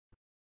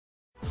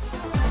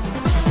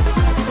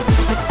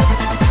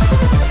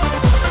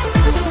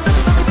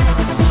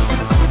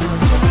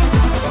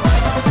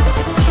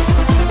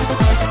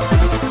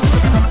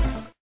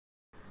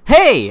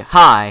Hey!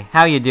 Hi!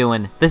 How you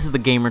doing? This is the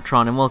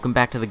Gamertron and welcome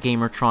back to the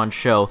Gamertron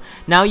Show.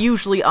 Now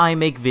usually I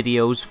make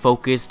videos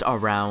focused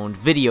around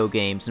video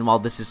games, and while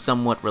this is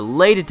somewhat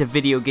related to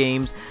video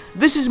games,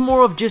 this is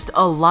more of just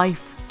a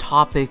life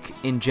topic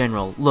in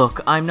general.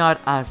 Look, I'm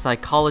not a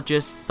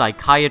psychologist,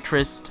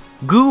 psychiatrist,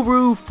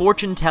 guru,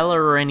 fortune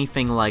teller, or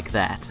anything like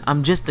that.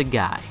 I'm just a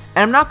guy.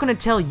 And I'm not going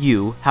to tell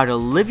you how to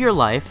live your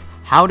life,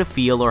 how to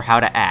feel, or how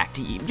to act.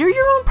 You're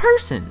your own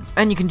person,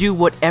 and you can do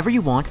whatever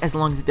you want as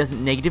long as it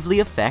doesn't negatively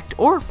affect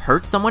or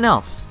hurt someone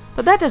else.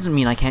 But that doesn't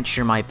mean I can't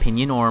share my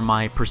opinion or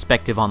my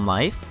perspective on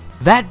life.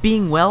 That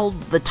being, well,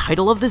 the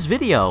title of this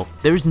video.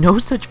 There's no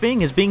such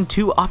thing as being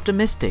too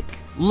optimistic.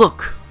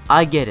 Look,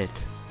 I get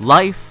it.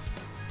 Life,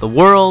 the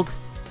world,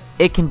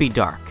 it can be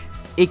dark.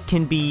 It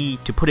can be,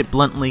 to put it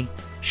bluntly,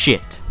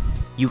 shit.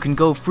 You can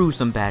go through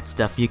some bad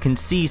stuff, you can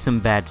see some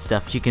bad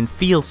stuff, you can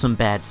feel some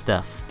bad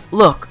stuff.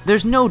 Look,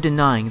 there's no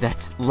denying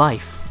that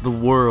life, the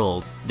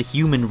world, the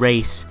human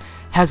race,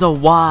 has a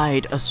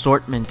wide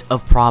assortment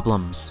of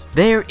problems.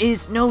 There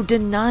is no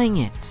denying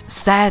it.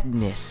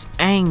 Sadness,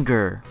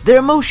 anger, they're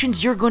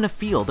emotions you're gonna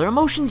feel. They're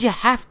emotions you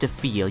have to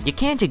feel. You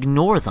can't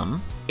ignore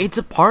them. It's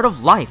a part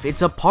of life.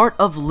 It's a part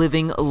of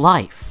living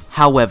life.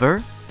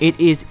 However, it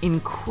is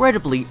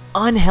incredibly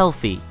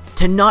unhealthy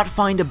to not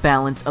find a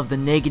balance of the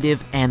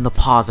negative and the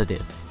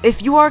positive.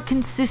 If you are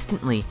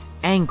consistently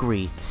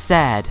angry,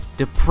 sad,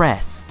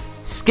 depressed,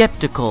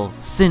 skeptical,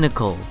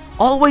 cynical,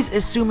 always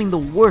assuming the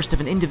worst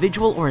of an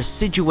individual or a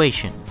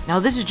situation. Now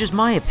this is just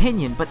my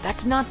opinion, but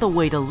that's not the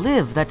way to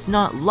live, that's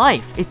not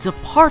life, it's a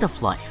part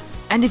of life.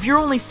 And if you're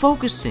only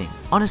focusing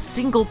on a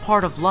single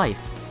part of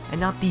life, and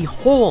not the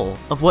whole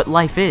of what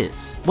life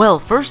is, well,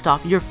 first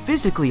off, you're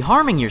physically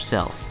harming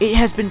yourself. It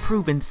has been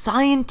proven,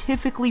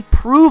 scientifically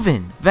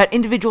proven, that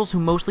individuals who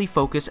mostly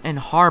focus and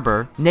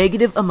harbor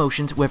negative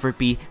emotions, whether it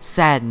be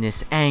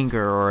sadness,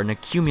 anger, or an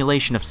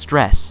accumulation of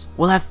stress,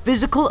 will have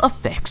physical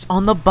effects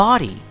on the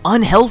body.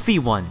 Unhealthy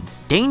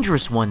ones,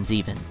 dangerous ones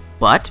even.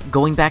 But,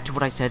 going back to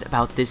what I said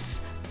about this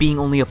being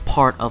only a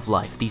part of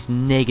life, these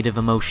negative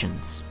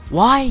emotions,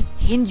 why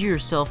hinder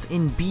yourself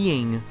in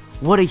being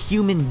what a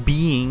human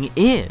being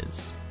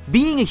is?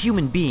 Being a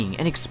human being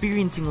and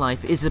experiencing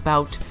life is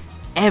about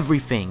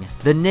everything,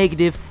 the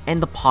negative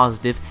and the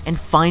positive, and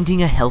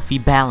finding a healthy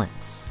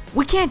balance.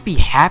 We can't be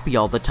happy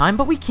all the time,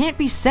 but we can't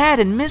be sad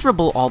and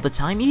miserable all the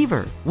time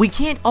either. We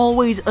can't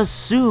always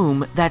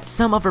assume that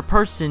some other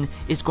person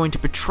is going to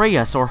betray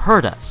us or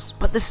hurt us.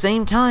 But at the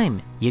same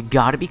time, you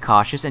gotta be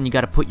cautious and you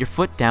gotta put your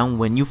foot down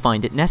when you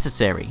find it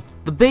necessary.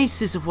 The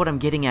basis of what I'm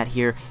getting at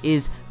here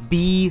is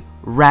be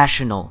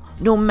rational,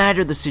 no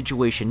matter the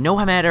situation,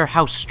 no matter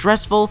how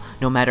stressful,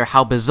 no matter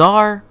how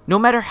bizarre, no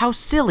matter how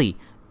silly.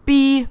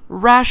 Be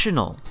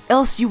rational,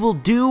 else you will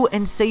do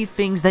and say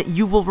things that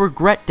you will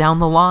regret down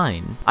the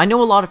line. I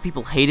know a lot of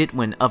people hate it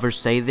when others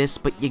say this,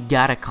 but you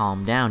gotta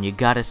calm down, you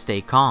gotta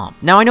stay calm.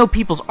 Now I know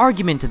people's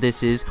argument to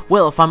this is,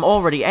 well, if I'm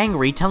already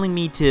angry, telling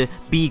me to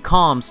be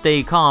calm,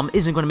 stay calm,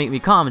 isn't gonna make me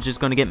calm, it's just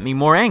gonna get me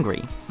more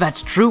angry.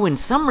 That's true in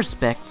some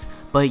respects,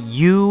 but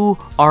you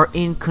are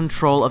in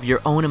control of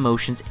your own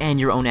emotions and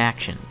your own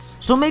actions.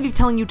 So maybe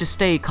telling you to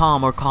stay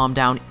calm or calm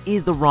down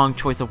is the wrong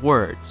choice of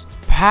words.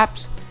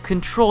 Perhaps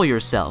control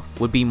yourself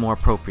would be more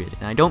appropriate,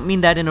 and I don't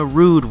mean that in a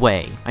rude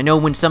way. I know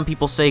when some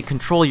people say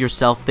control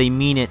yourself, they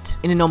mean it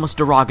in an almost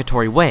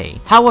derogatory way.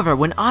 However,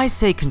 when I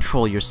say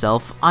control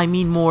yourself, I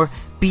mean more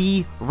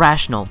be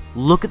rational,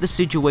 look at the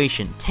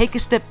situation, take a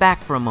step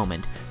back for a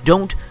moment,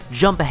 don't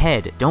jump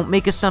ahead, don't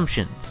make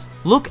assumptions.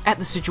 Look at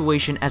the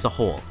situation as a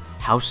whole.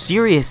 How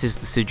serious is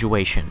the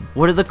situation?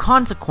 What are the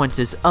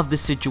consequences of the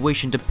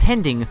situation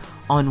depending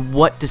on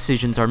what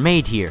decisions are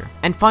made here?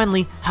 And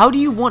finally, how do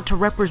you want to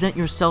represent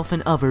yourself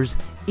and others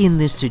in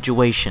this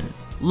situation?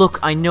 Look,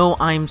 I know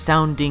I'm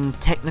sounding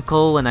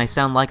technical and I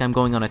sound like I'm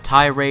going on a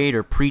tirade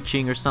or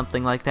preaching or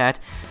something like that,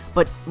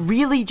 but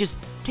really just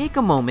take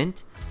a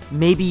moment,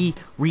 maybe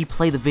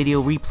replay the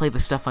video, replay the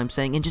stuff I'm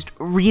saying, and just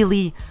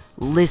really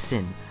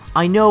listen.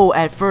 I know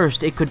at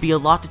first it could be a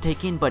lot to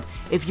take in, but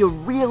if you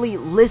really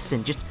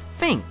listen, just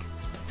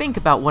think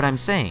about what I'm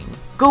saying.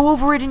 Go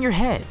over it in your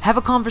head. Have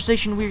a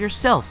conversation with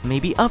yourself,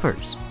 maybe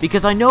others.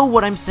 Because I know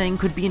what I'm saying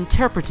could be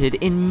interpreted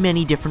in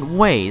many different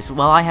ways.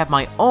 While I have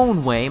my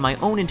own way, my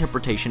own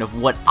interpretation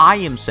of what I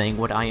am saying,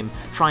 what I am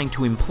trying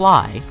to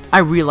imply, I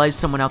realize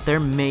someone out there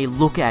may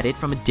look at it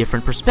from a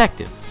different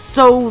perspective.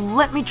 So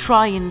let me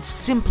try and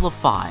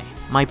simplify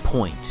my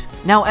point.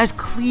 Now, as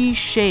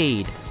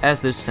cliched as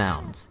this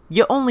sounds,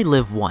 you only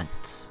live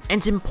once. And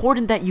it's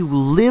important that you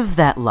live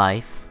that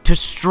life to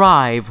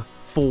strive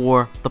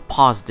for the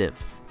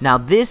positive. Now,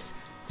 this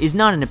is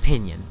not an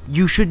opinion.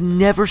 You should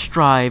never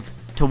strive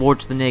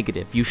towards the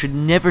negative. You should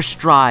never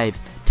strive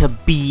to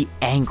be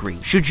angry.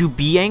 Should you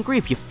be angry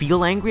if you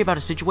feel angry about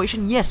a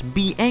situation? Yes,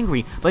 be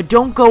angry, but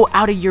don't go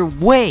out of your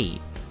way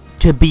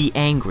to be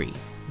angry.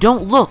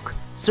 Don't look,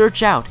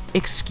 search out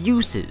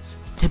excuses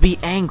to be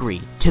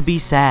angry, to be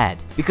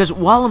sad. Because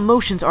while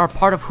emotions are a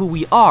part of who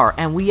we are,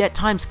 and we at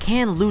times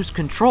can lose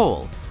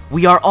control,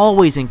 We are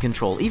always in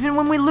control. Even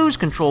when we lose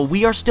control,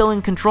 we are still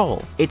in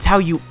control. It's how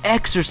you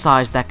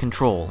exercise that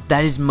control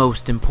that is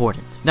most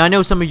important. Now, I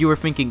know some of you are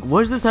thinking,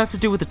 what does this have to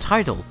do with the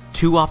title?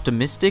 Too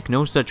optimistic?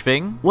 No such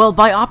thing? Well,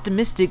 by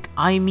optimistic,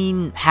 I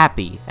mean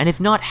happy. And if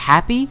not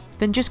happy,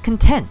 then just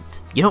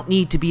content. You don't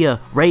need to be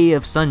a ray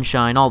of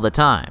sunshine all the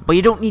time, but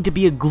you don't need to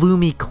be a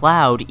gloomy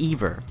cloud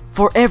either.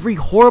 For every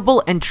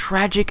horrible and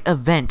tragic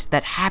event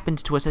that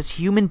happens to us as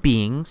human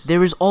beings,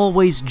 there is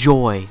always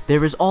joy,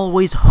 there is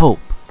always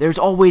hope, there's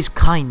always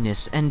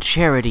kindness and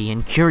charity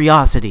and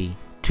curiosity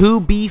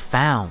to be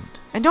found.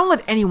 And don't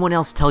let anyone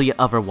else tell you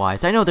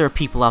otherwise. I know there are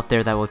people out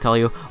there that will tell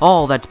you,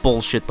 oh, that's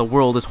bullshit, the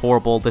world is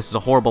horrible, this is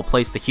a horrible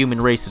place, the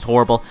human race is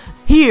horrible.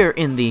 Here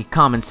in the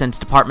Common Sense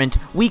Department,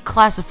 we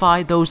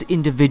classify those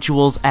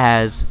individuals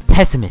as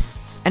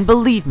pessimists. And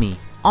believe me,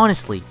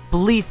 honestly,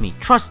 believe me,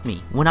 trust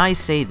me, when I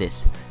say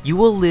this, you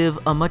will live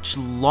a much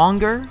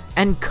longer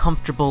and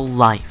comfortable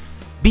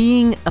life.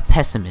 Being a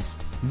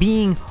pessimist,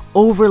 being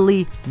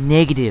overly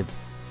negative,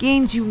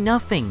 gains you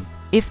nothing.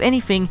 If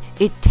anything,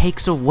 it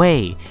takes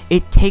away.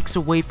 It takes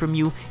away from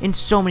you in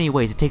so many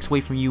ways. It takes away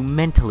from you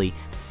mentally,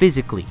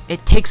 physically.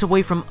 It takes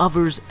away from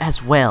others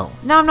as well.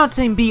 Now, I'm not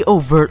saying be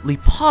overtly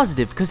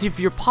positive, because if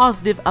you're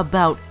positive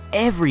about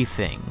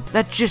everything,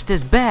 that's just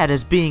as bad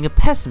as being a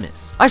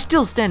pessimist. I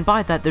still stand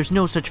by that there's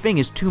no such thing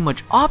as too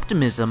much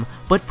optimism,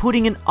 but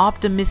putting an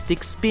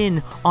optimistic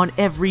spin on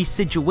every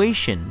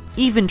situation,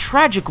 even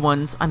tragic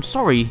ones, I'm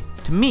sorry,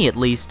 to me at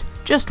least,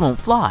 just won't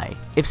fly.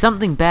 If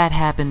something bad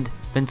happened,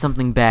 then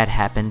something bad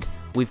happened.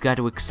 We've got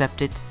to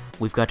accept it,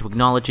 we've got to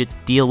acknowledge it,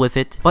 deal with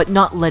it, but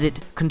not let it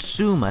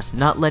consume us,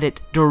 not let it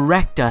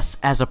direct us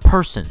as a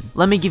person.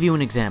 Let me give you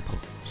an example.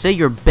 Say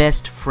your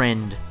best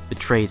friend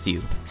betrays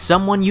you.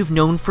 Someone you've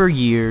known for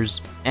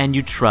years and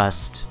you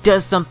trust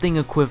does something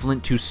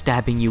equivalent to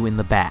stabbing you in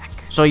the back.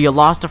 So you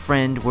lost a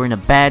friend, we're in a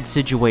bad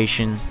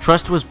situation,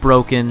 trust was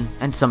broken,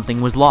 and something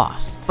was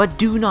lost. But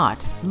do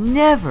not,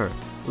 never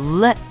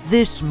let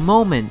this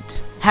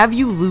moment have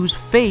you lose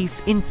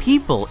faith in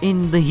people,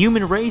 in the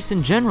human race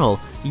in general.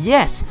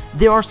 Yes,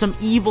 there are some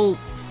evil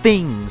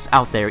things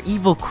out there,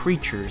 evil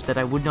creatures that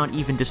I would not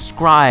even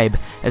describe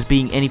as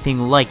being anything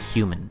like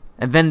human.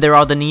 And then there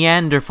are the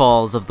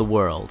Neanderthals of the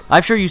world.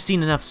 I'm sure you've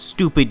seen enough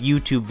stupid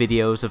YouTube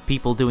videos of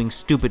people doing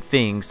stupid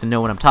things to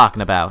know what I'm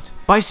talking about.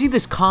 But I see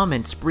this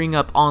comment spring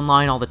up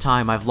online all the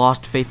time, I've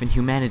lost faith in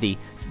humanity.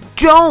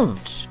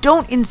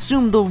 Don't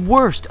assume the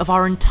worst of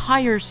our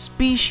entire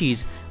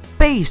species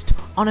based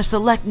on a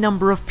select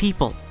number of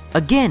people.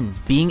 Again,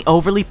 being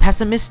overly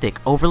pessimistic,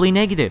 overly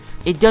negative.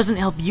 It doesn't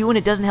help you and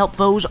it doesn't help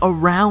those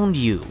around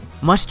you.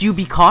 Must you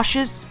be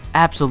cautious?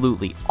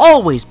 Absolutely.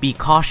 Always be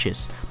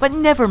cautious, but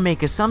never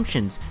make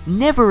assumptions.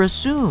 Never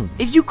assume.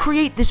 If you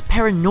create this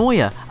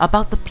paranoia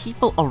about the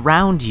people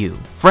around you,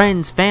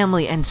 friends,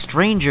 family, and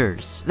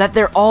strangers, that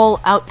they're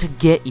all out to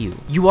get you,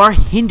 you are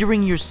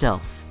hindering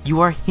yourself. You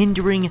are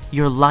hindering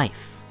your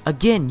life.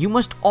 Again, you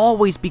must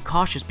always be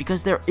cautious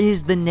because there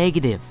is the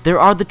negative. There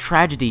are the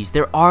tragedies,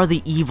 there are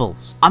the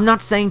evils. I'm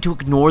not saying to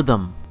ignore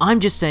them. I'm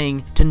just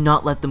saying to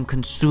not let them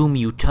consume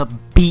you, to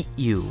beat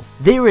you.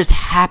 There is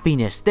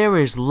happiness, there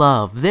is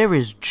love, there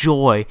is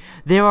joy.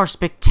 There are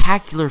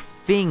spectacular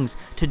things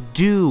to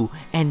do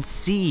and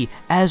see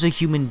as a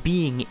human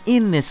being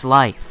in this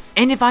life.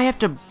 And if I have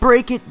to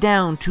break it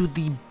down to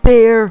the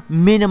bare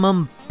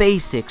minimum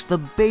basics, the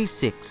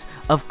basics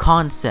of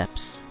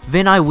concepts,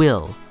 then I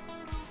will.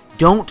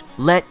 Don't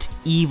let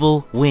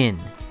evil win.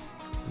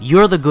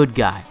 You're the good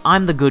guy.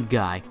 I'm the good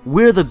guy.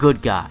 We're the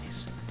good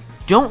guys.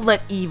 Don't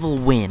let evil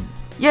win.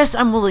 Yes,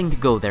 I'm willing to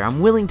go there.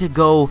 I'm willing to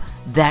go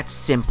that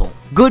simple.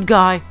 Good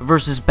guy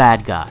versus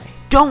bad guy.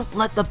 Don't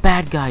let the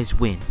bad guys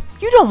win.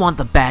 You don't want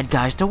the bad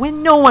guys to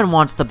win. No one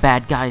wants the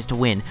bad guys to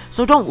win.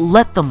 So don't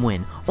let them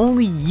win.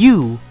 Only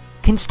you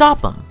can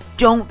stop them.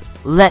 Don't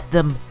let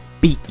them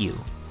beat you.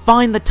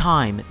 Find the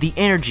time, the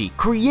energy.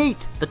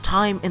 Create the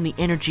time and the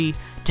energy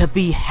to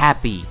be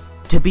happy,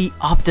 to be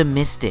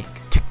optimistic,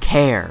 to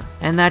care.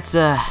 And that's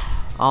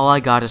all I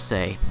gotta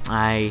say.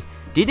 I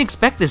didn't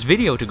expect this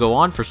video to go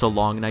on for so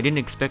long, and I didn't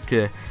expect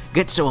to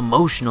get so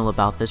emotional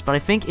about this, but I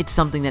think it's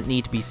something that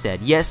needs to be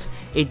said. Yes,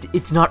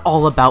 it's not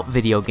all about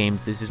video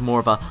games. This is more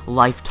of a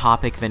life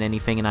topic than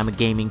anything, and I'm a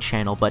gaming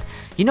channel, but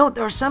you know,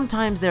 there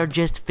are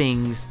just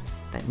things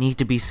that need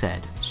to be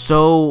said.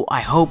 So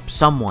I hope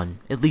someone,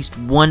 at least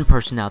one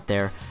person out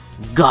there,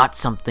 got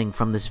something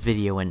from this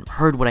video and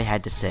heard what I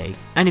had to say.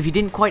 And if you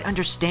didn't quite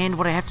understand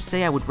what I have to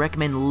say, I would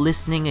recommend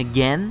listening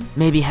again,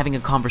 maybe having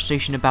a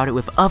conversation about it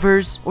with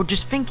others, or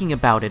just thinking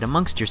about it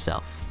amongst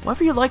yourself.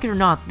 Whether you like it or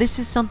not, this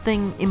is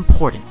something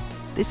important.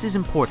 This is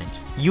important.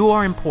 You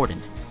are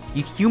important.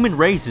 The human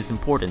race is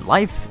important.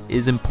 Life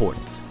is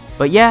important.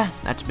 But yeah,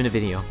 that's been a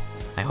video.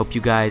 I hope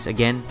you guys,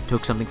 again,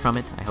 took something from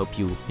it. I hope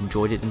you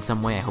enjoyed it in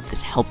some way. I hope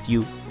this helped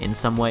you in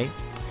some way.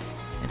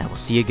 And I will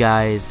see you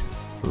guys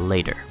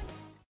later.